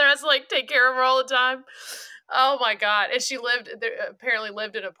to like take care of her all the time. Oh my God! And she apparently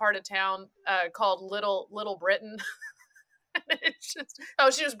lived in a part of town called Little Britain. It's just,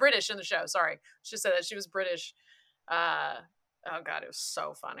 she was British in the show. Sorry, she said that she was British. Oh God, it was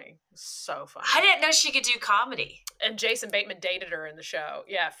so funny. So funny. I didn't know she could do comedy. And Jason Bateman dated her in the show.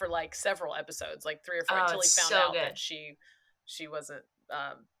 Yeah, for like several episodes, like 3 or 4, until he found out that she wasn't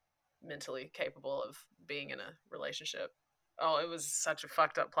mentally capable of being in a relationship. Oh, it was such a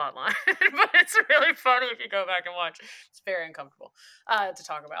fucked up plot line, but it's really funny if you go back and watch. It's very uncomfortable to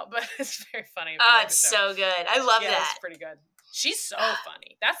talk about, but it's very funny. Oh, it's so good. I love that. It's pretty good. She's so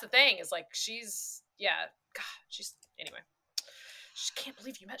funny. That's the thing, is like anyway. Just can't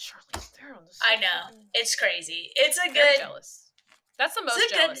believe you met Charlize Theron. I know. It's crazy. It's a very good. jealous. That's the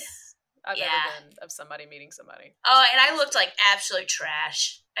most jealous I've ever been of somebody meeting somebody. Oh, and I looked like absolute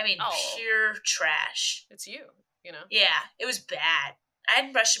trash. I mean, pure trash. It's you. You know? Yeah, it was bad.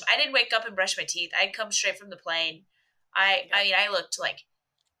 I didn't wake up and brush my teeth. I'd come straight from the plane. I mean, I looked like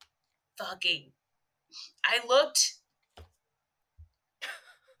fucking. I looked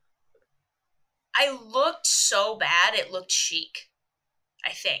so bad. It looked chic.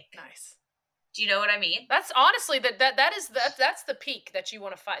 I think. Nice. Do you know what I mean? That's honestly that's the peak that you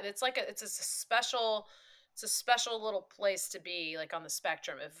want to find. It's like it's a special little place to be, like on the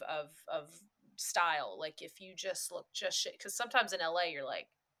spectrum of style. Like if you just look just shit, because sometimes in LA you're like,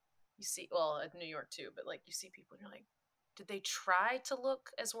 you see, well in New York too, but like you see people and you're like, did they try to look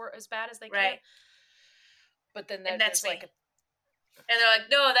as bad as they can? But then that's like and they're like,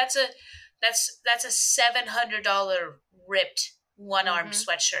 no, that's a $700 ripped one-armed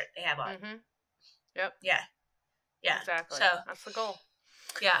sweatshirt they have on. Yep. Yeah. Yeah. Exactly. So that's the goal.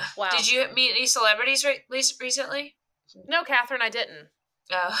 Yeah. Wow. Did you meet any celebrities recently? No, Catherine, I didn't.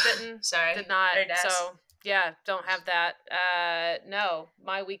 Oh, Didn't. sorry. Did not. Very nice. So yeah, don't have that. No,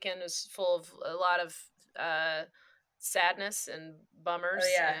 my weekend was full of a lot of sadness and bummers. Oh,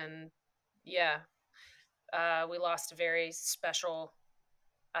 yeah. And yeah, we lost a very special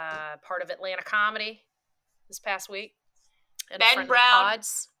part of Atlanta comedy this past week. And Ben Brown.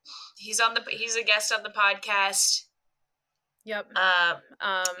 He's a guest on the podcast. Yep.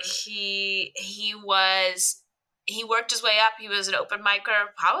 He worked his way up. He was an open micer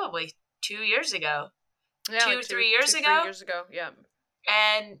probably 2 years ago. Yeah, 3 years ago. 3 years ago. Yeah.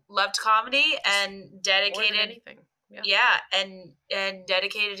 And loved comedy and dedicated more than anything. Yeah, and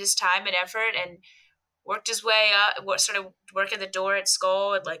dedicated his time and effort and worked his way up. Started working the door at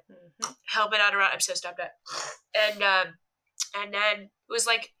Skull and like helping out around. I'm so stopped at. And then it was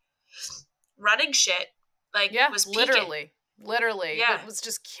like running shit. Like was peaking. Literally. It was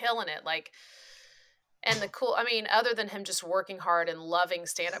just killing it. Like, and other than him just working hard and loving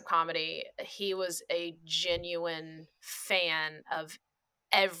stand-up comedy, he was a genuine fan of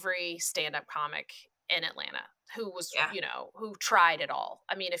every stand-up comic in Atlanta who was, who tried it all.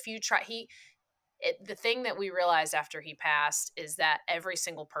 I mean, if you try, the thing that we realized after he passed is that every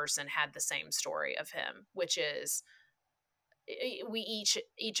single person had the same story of him, which is we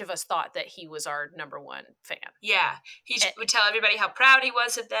each of us thought that he was our number one fan. Yeah. He would tell everybody how proud he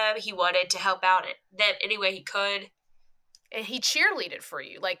was of them. He wanted to help out them any way he could. And he cheerleaded for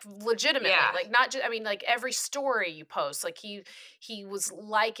you, like legitimately, like not just, like every story you post, like he was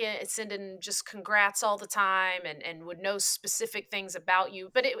liking, sending just congrats all the time and would know specific things about you.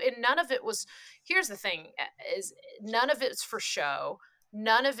 But none of it was, here's the thing is none of it's for show.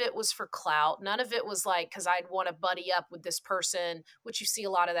 None of it was for clout. None of it was like, because I'd want to buddy up with this person, which you see a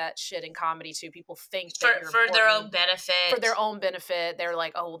lot of that shit in comedy too. People think that for their own benefit. For their own benefit. They're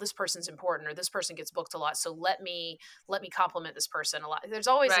like, oh, well, this person's important or this person gets booked a lot. So let me compliment this person a lot. There's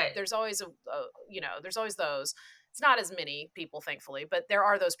always there's always those. It's not as many people, thankfully, but there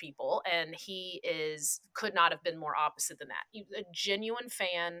are those people. And he could not have been more opposite than that. A genuine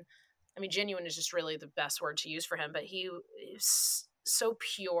fan. I mean, genuine is just really the best word to use for him, but he is so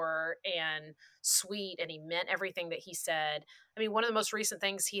pure and sweet, and he meant everything that he said. I mean, one of the most recent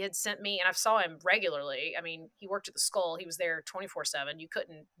things he had sent me, and I saw him regularly. I mean, he worked at the Skull. He was there 24/7. You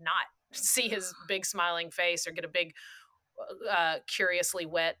couldn't not see his big smiling face or get a big, curiously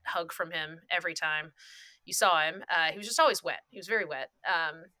wet hug from him every time you saw him. He was just always wet. He was very wet.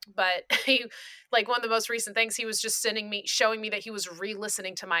 But he, like one of the most recent things, he was just showing me that he was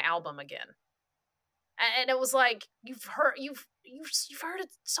re-listening to my album again. And it was like, you've heard it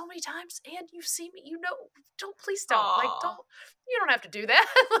so many times, and you've seen me. Please don't. Aww. Like, you don't have to do that.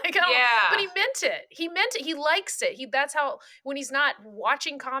 Like, but he meant it. He meant it. He likes it. That's how, when he's not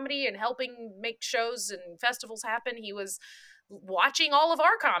watching comedy and helping make shows and festivals happen, he was watching all of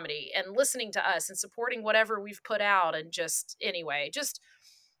our comedy and listening to us and supporting whatever we've put out. And just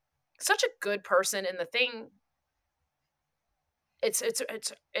such a good person. And the thing,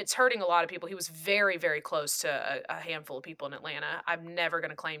 it's hurting a lot of people. He was very, very close to a handful of people in Atlanta. I'm never going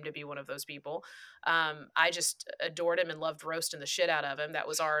to claim to be one of those people. I just adored him and loved roasting the shit out of him. That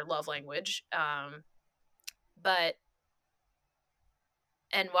was our love language.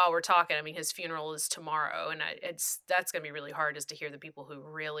 And while we're talking, I mean, his funeral is tomorrow, and that's going to be really hard, is to hear the people who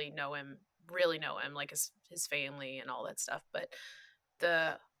really know him, like his family and all that stuff. But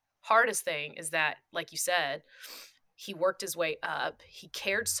the hardest thing is that, like you said, he worked his way up. He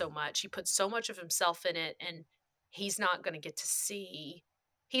cared so much. He put so much of himself in it, and he's not going to get to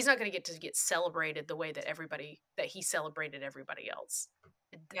get celebrated the way that he celebrated everybody else.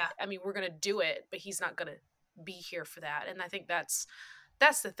 Yeah. I mean, we're going to do it, but he's not going to be here for that. And I think that's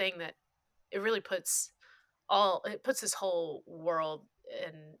the thing that it really puts this whole world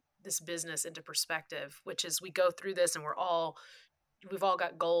and this business into perspective, which is we go through this and we've all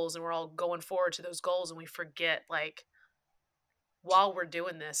got goals and we're all going forward to those goals, and we forget, like, while we're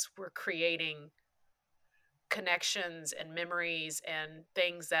doing this, we're creating connections and memories and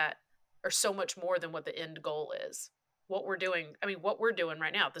things that are so much more than what the end goal is. What we're doing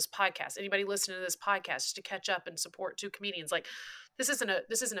right now, this podcast, anybody listening to this podcast, just to catch up and support two comedians, like, this isn't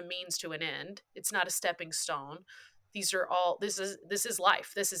a means to an end. It's not a stepping stone. This is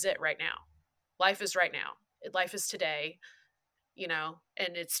life. This is it right now. Life is right now. Life is today,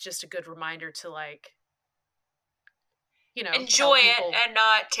 and it's just a good reminder to, like, enjoy it and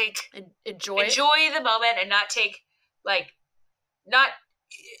not take enjoy the moment and not take, like, not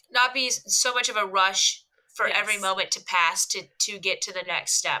be so much of a rush for every moment to pass to get to the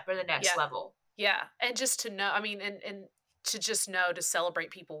next step or the next level. Yeah. And just to know, I mean, and to just know to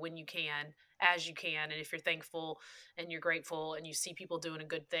celebrate people when you can, as you can. And if you're thankful and you're grateful and you see people doing a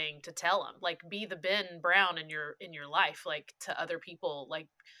good thing, to tell them, like, be the Ben Brown in your life, like, to other people, like,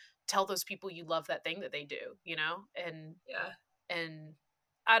 tell those people you love that thing that they do, you know? Yeah. And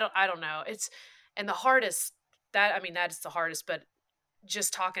I don't know. It's, and the hardest, that, I mean, that is the hardest, but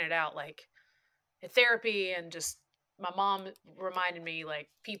just talking it out, like, in therapy, and just my mom reminded me, like,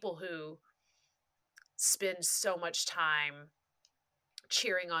 people who spend so much time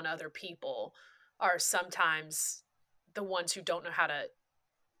cheering on other people are sometimes the ones who don't know how to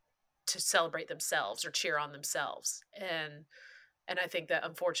celebrate themselves or cheer on themselves. And I think that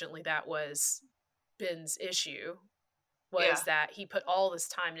unfortunately that was Ben's issue, Yeah. was that he put all this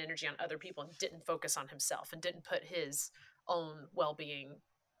time and energy on other people and didn't focus on himself and didn't put his own well-being,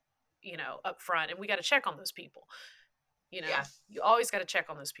 you know, up front. And we got to check on those people. You know, Yeah. you always got to check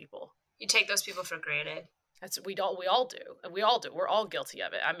on those people. You take those people for granted. That's, we all do, and we all do. We're all guilty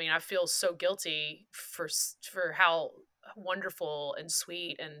of it. I mean, I feel so guilty for how wonderful and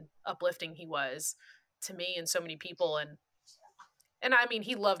sweet and uplifting he was to me and so many people. And I mean,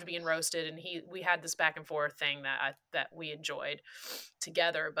 he loved being roasted, and we had this back and forth thing that we enjoyed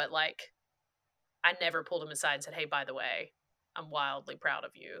together. But, like, I never pulled him aside and said, "Hey, by the way, I'm wildly proud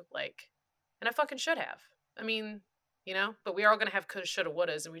of you." Like, and I fucking should have. I mean, you know. But we are all gonna have coulda, shoulda,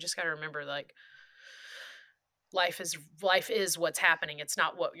 wouldas, and we just gotta remember, like, life is what's happening. It's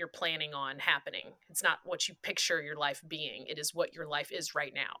not what you're planning on happening. It's not what you picture your life being. It is what your life is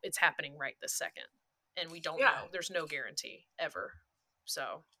right now. It's happening right this second, and we don't know. There's no guarantee ever.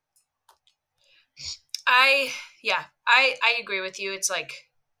 So I agree with you. It's like,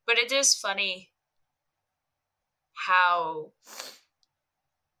 but it is funny how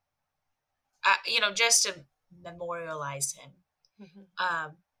you know, just to memorialize him. mm-hmm.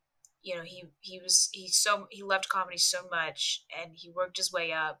 You know, he loved comedy so much, and he worked his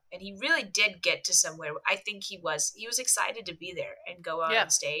way up, and he really did get to somewhere. I think he was excited to be there and go out on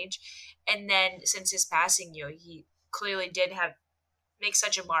stage. And then since his passing, you know, he clearly did make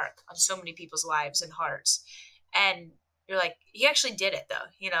such a mark on so many people's lives and hearts. And you're like, he actually did it though,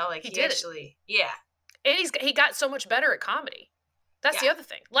 you know, like he actually it. Yeah. And he got so much better at comedy. That's the other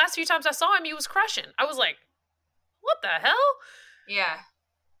thing. Last few times I saw him, he was crushing. I was like, what the hell? Yeah.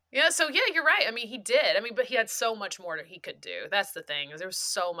 Yeah, so yeah, you're right. I mean, he did. I mean, but he had so much more that he could do. That's the thing. There was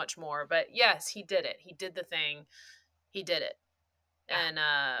so much more. But yes, he did it. He did the thing. He did it. Yeah. And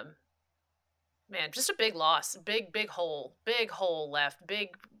man, just a big loss. Big hole. Big hole left.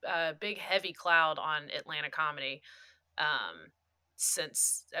 Big heavy cloud on Atlanta comedy.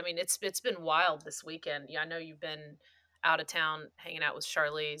 Since, I mean, it's been wild this weekend. Yeah, I know you've been out of town hanging out with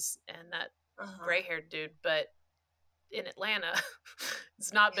Charlize and that gray-haired dude, but in Atlanta,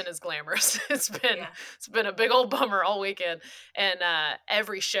 it's not been as glamorous. It's been a big old bummer all weekend. And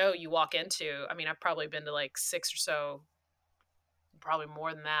every show you walk into, I mean, I've probably been to like 6 or so, probably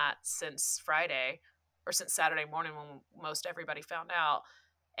more than that, since Friday or since Saturday morning when most everybody found out.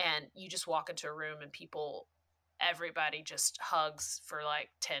 And you just walk into a room and everybody just hugs for like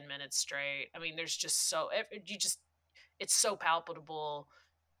 10 minutes straight. I mean, there's just it's so palpable.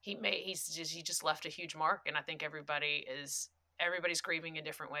 He just left a huge mark, and I think everybody's grieving in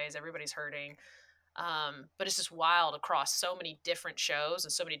different ways. Everybody's hurting. But it's just wild across so many different shows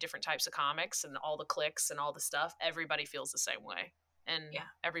and so many different types of comics and all the cliques and all the stuff. Everybody feels the same way. And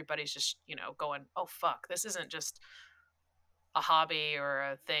everybody's just, you know, going, oh, fuck, this isn't just a hobby or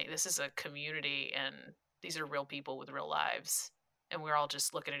a thing. This is a community, and these are real people with real lives. And we're all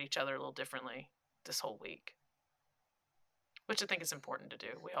just looking at each other a little differently this whole week. Which I think is important to do.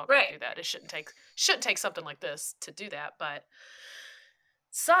 We all gotta do that. It shouldn't take something like this to do that, but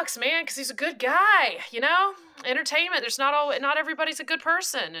sucks, man, because he's a good guy, you know? Entertainment, not everybody's a good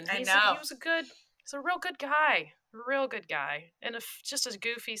person, and he's a real good guy. Real good guy. And just a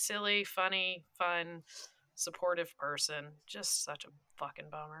goofy, silly, funny, fun, supportive person. Just such a fucking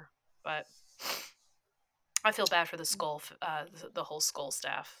bummer. But I feel bad for the Skull, the whole Skull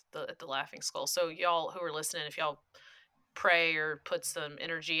staff, the Laughing Skull. So y'all who are listening, if y'all pray or put some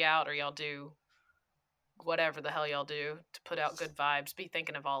energy out, or y'all do whatever the hell y'all do to put out good vibes, be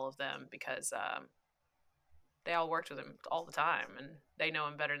thinking of all of them, because they all worked with him all the time and they know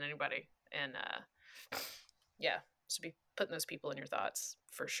him better than anybody. And so be putting those people in your thoughts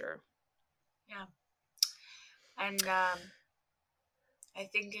for sure. Yeah. And I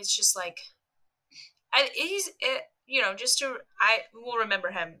think it's just like we'll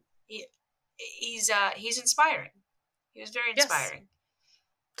remember him. He's inspiring. He was very inspiring.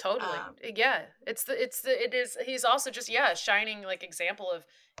 Yes. Totally. Yeah. He's also just, a shining like example of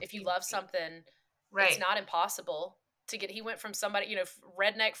if you love something, it's not impossible to get. He went from somebody,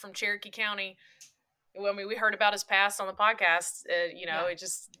 redneck from Cherokee County. I mean, we heard about his past on the podcast, it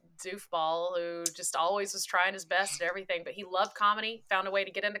just doofball who just always was trying his best at everything, but he loved comedy, found a way to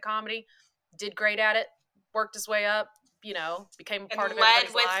get into comedy, did great at it, worked his way up, became a part of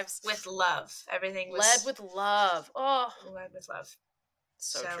everybody's lives. With love. Everything was led with love. Oh, led with love.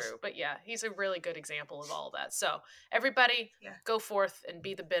 So true. But yeah, he's a really good example of all of that. So everybody go forth and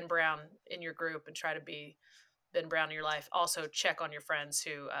be the Ben Brown in your group and try to be Ben Brown in your life. Also check on your friends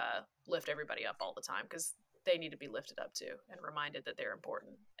who lift everybody up all the time, because they need to be lifted up too and reminded that they're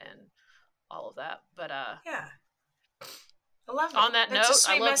important and all of that. But yeah, I love it. On that note,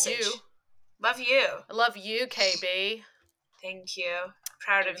 I love you. Love you. I love you, KB. Thank you.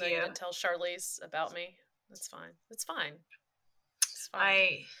 Proud of you. You didn't tell Charlize about me. That's fine. It's fine.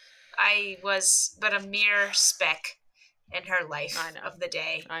 I was but a mere speck in her life of the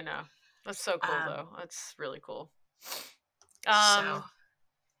day. I know. That's so cool, though. That's really cool. Well,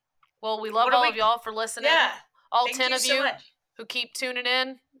 we love all of y'all for listening. Yeah. All 10 of you who keep tuning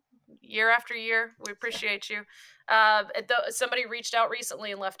in year after year. We appreciate you. Somebody reached out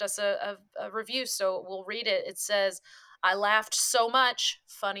recently and left us a review, so we'll read it. It says, "I laughed so much.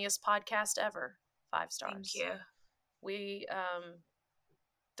 Funniest podcast ever. 5 stars." Thank you. We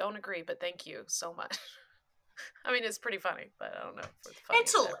don't agree, but thank you so much. I mean, it's pretty funny, but I don't know.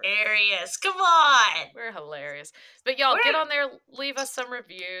 It's hilarious. Come on. We're hilarious. But y'all, get on there, leave us some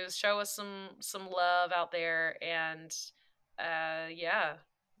reviews, show us some love out there, and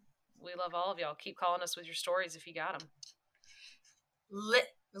we love all of y'all. Keep calling us with your stories if you got them.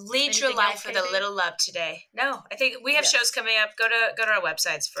 Lead your life with a little love today. No, I think we have shows coming up. Go to our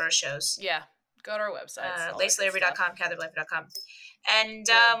websites for our shows. Yeah, go to our websites. LaceLarabee.com, CatherineBlanford.com. And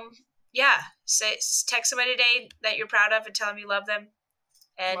text somebody today that you're proud of and tell them you love them,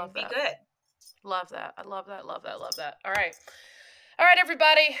 and be good. Love that. I love that. Love that. Love that. All right,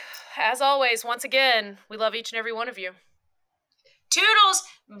 everybody. As always, once again, we love each and every one of you. Toodles.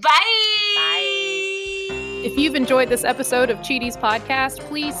 Bye. If you've enjoyed this episode of Cheaties Podcast,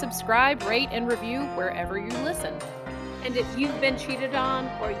 please subscribe, rate, and review wherever you listen. And if you've been cheated on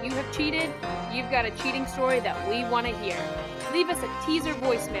or you have cheated, you've got a cheating story that we want to hear. Leave us a teaser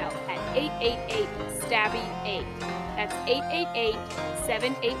voicemail at 888-STABBY-8. That's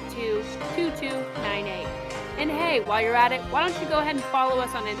 888-782-2298. And hey, while you're at it, why don't you go ahead and follow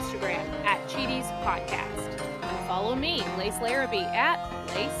us on Instagram at Cheaties Podcast. And follow me, Lace Larrabee, at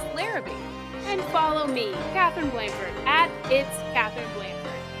Lace Larrabee. And follow me, Catherine Blanford, at It's Catherine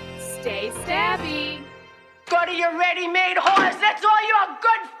Blanford. Stay stabby. Go to your ready-made horse. That's all you're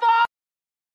good